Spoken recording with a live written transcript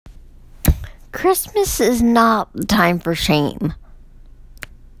Christmas is not the time for shame.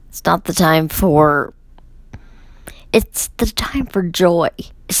 It's not the time for... It's the time for joy.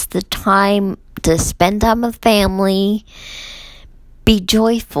 It's the time to spend time with family. Be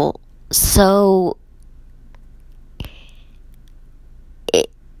joyful. So,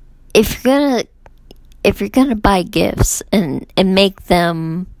 if you're gonna buy gifts and make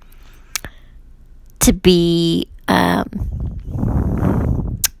them to be and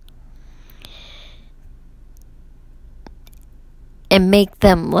make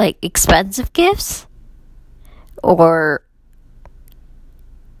them like expensive gifts, or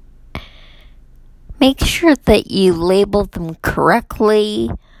make sure that you label them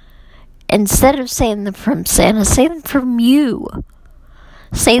correctly. Instead of saying them from Santa, say them from you.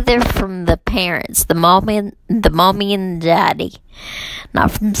 Say they're from the parents, the mommy and the daddy,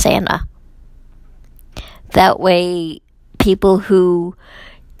 not from Santa. That way, people who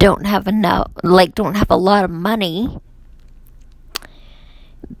don't have a lot of money,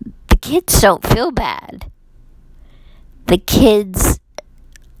 the kids don't feel bad. The kids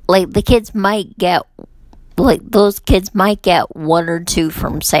might get, those kids might get one or two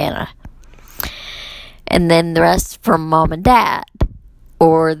from Santa. And then the rest from mom and dad.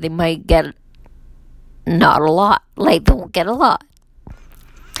 Or they might get not a lot. They won't get a lot.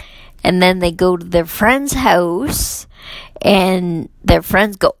 And then they go to their friend's house, and their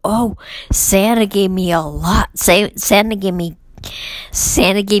friends go, "Oh, Santa gave me a lot. Santa gave me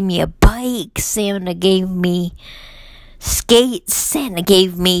a bike. Santa gave me skates. Santa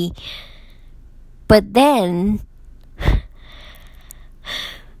gave me..." But then,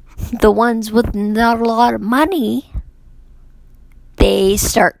 the ones with not a lot of money, they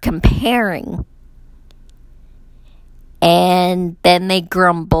start comparing. And then they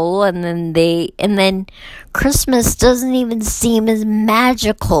grumble, and then Christmas doesn't even seem as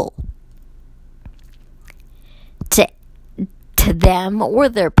magical to them or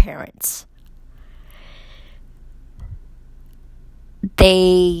their parents.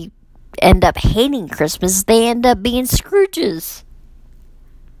 They end up hating Christmas. They end up being Scrooges.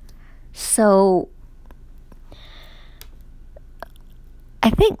 So, I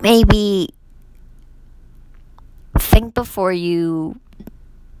think maybe think before you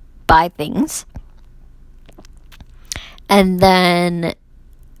buy things, and then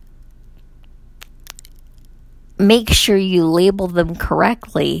make sure you label them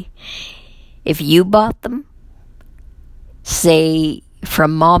correctly. If you bought them, say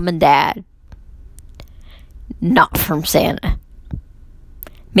from mom and dad, not from Santa.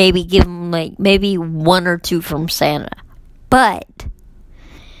 Maybe give them maybe one or two from Santa, but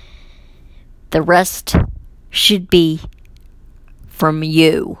the rest should be from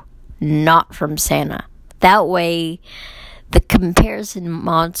you, not from Santa. That way, the comparison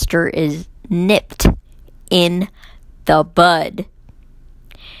monster is nipped in the bud.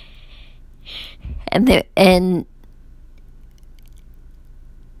 And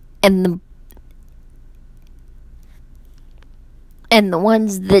the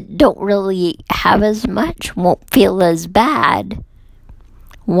ones that don't really have as much won't feel as bad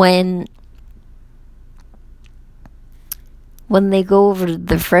when they go over to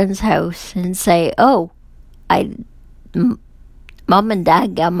their friend's house and say, "Oh, mom and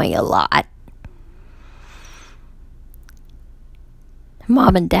dad got me a lot.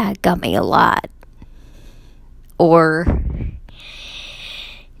 Mom and dad got me a lot." Or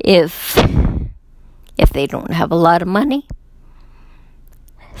if they don't have a lot of money,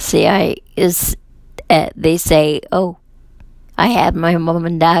 they say, "Oh, I had my mom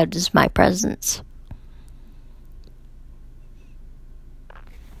and dad as my presents."